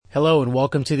Hello and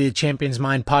welcome to the Champions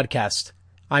Mind podcast.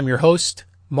 I'm your host,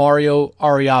 Mario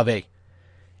Ariave.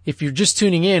 If you're just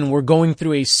tuning in, we're going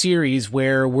through a series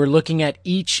where we're looking at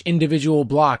each individual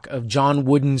block of John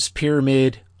Wooden's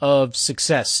pyramid of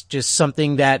success. Just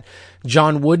something that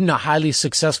John Wooden, a highly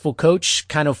successful coach,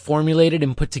 kind of formulated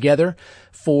and put together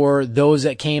for those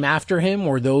that came after him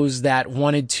or those that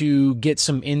wanted to get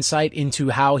some insight into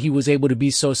how he was able to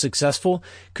be so successful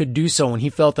could do so. And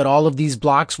he felt that all of these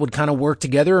blocks would kind of work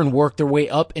together and work their way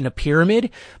up in a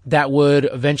pyramid that would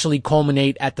eventually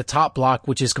culminate at the top block,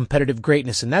 which is competitive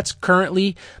greatness. And that's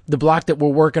currently the block that we're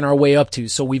working our way up to.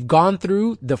 So we've gone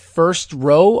through the first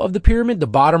row of the pyramid, the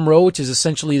bottom row, which is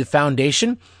essentially the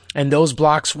foundation. And those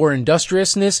blocks were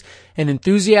industriousness and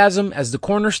enthusiasm as the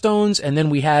cornerstones. And then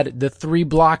we had the three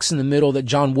blocks in the middle that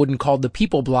John Wooden called the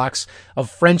people blocks of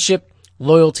friendship,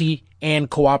 loyalty, and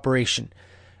cooperation.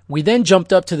 We then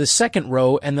jumped up to the second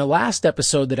row, and the last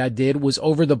episode that I did was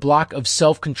over the block of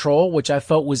self-control, which I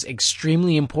felt was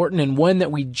extremely important and one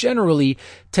that we generally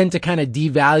tend to kind of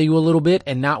devalue a little bit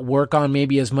and not work on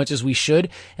maybe as much as we should,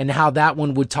 and how that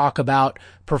one would talk about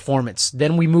performance.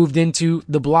 Then we moved into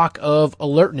the block of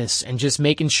alertness and just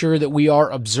making sure that we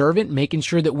are observant, making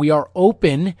sure that we are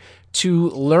open to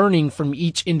learning from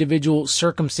each individual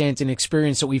circumstance and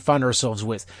experience that we find ourselves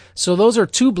with. So those are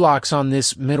two blocks on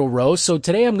this middle row. So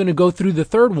today I'm going to go through the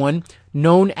third one,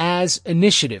 known as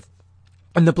initiative.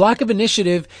 And the block of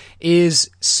initiative is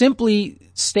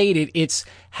simply stated, it's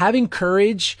having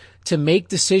courage to make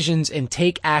decisions and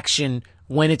take action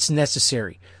when it's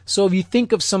necessary. So if you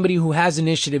think of somebody who has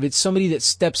initiative, it's somebody that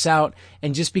steps out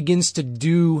and just begins to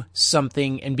do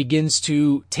something and begins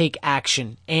to take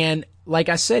action. And like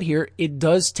I said here, it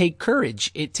does take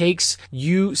courage. It takes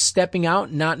you stepping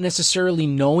out, not necessarily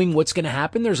knowing what's going to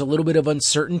happen. There's a little bit of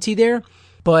uncertainty there,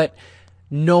 but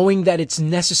knowing that it's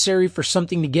necessary for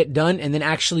something to get done and then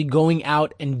actually going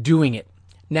out and doing it.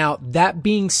 Now, that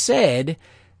being said,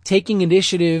 taking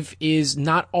initiative is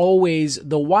not always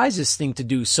the wisest thing to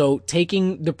do. So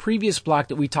taking the previous block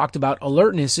that we talked about,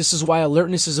 alertness, this is why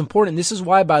alertness is important. This is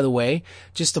why, by the way,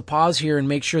 just to pause here and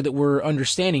make sure that we're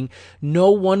understanding,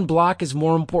 no one block is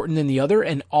more important than the other,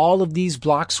 and all of these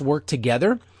blocks work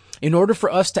together. In order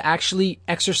for us to actually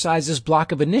exercise this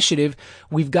block of initiative,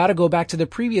 we've got to go back to the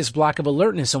previous block of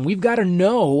alertness, and we've got to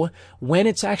know when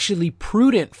it's actually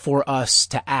prudent for us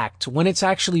to act, when it's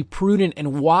actually prudent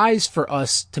and wise for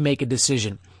us to make a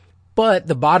decision. But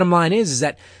the bottom line is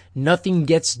that nothing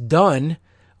gets done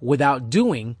without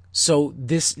doing, so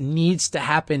this needs to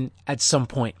happen at some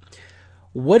point.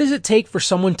 What does it take for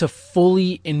someone to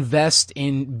fully invest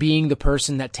in being the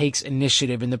person that takes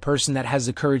initiative and the person that has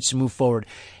the courage to move forward?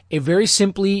 It very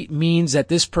simply means that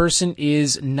this person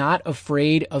is not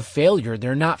afraid of failure.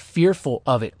 They're not fearful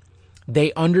of it.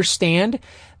 They understand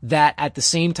that at the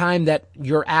same time that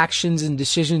your actions and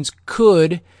decisions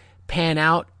could pan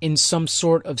out in some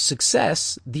sort of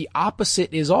success, the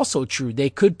opposite is also true. They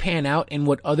could pan out in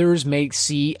what others may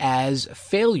see as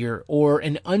failure or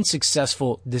an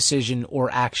unsuccessful decision or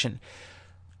action.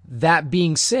 That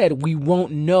being said, we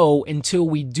won't know until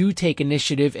we do take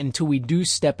initiative, until we do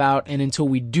step out, and until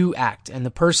we do act. And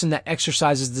the person that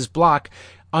exercises this block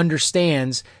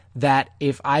understands that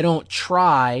if I don't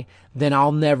try, then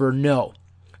I'll never know.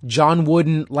 John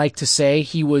Wooden liked to say,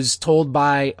 he was told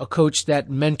by a coach that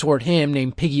mentored him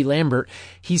named Piggy Lambert,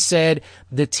 he said,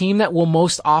 the team that will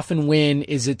most often win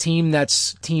is a team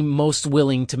that's most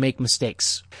willing to make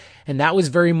mistakes. And that was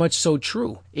very much so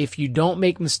true. If you don't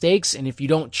make mistakes and if you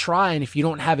don't try and if you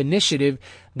don't have initiative,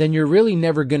 then you're really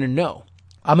never going to know.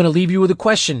 I'm going to leave you with a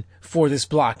question for this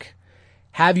block.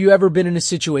 Have you ever been in a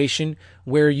situation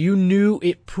where you knew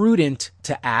it prudent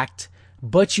to act,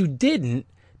 but you didn't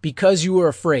because you were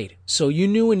afraid? So you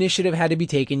knew initiative had to be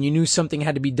taken, you knew something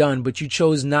had to be done, but you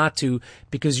chose not to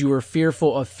because you were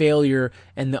fearful of failure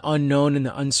and the unknown and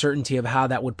the uncertainty of how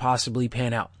that would possibly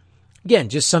pan out. Again,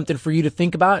 just something for you to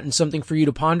think about and something for you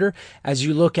to ponder as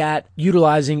you look at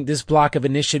utilizing this block of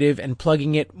initiative and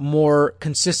plugging it more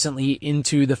consistently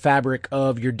into the fabric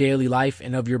of your daily life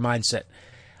and of your mindset.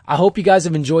 I hope you guys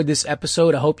have enjoyed this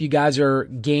episode. I hope you guys are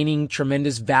gaining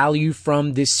tremendous value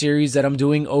from this series that I'm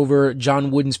doing over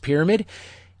John Wooden's pyramid.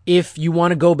 If you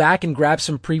want to go back and grab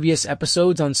some previous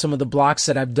episodes on some of the blocks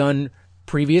that I've done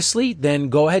previously, then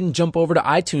go ahead and jump over to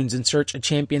iTunes and search A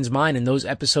Champion's Mind, and those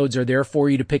episodes are there for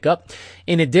you to pick up.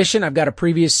 In addition, I've got a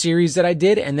previous series that I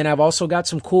did, and then I've also got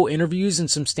some cool interviews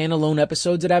and some standalone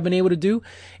episodes that I've been able to do.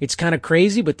 It's kind of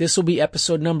crazy, but this will be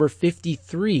episode number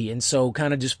 53, and so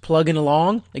kind of just plugging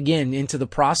along, again, into the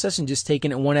process and just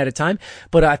taking it one at a time.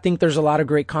 But I think there's a lot of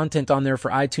great content on there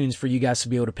for iTunes for you guys to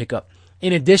be able to pick up.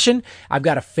 In addition, I've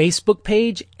got a Facebook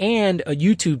page and a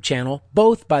YouTube channel,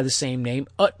 both by the same name,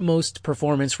 Utmost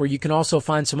Performance, where you can also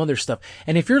find some other stuff.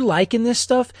 And if you're liking this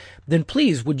stuff, then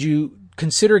please, would you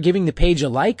consider giving the page a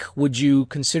like? Would you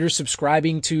consider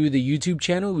subscribing to the YouTube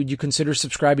channel? Would you consider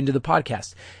subscribing to the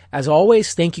podcast? As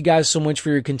always, thank you guys so much for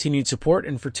your continued support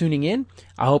and for tuning in.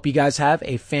 I hope you guys have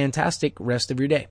a fantastic rest of your day.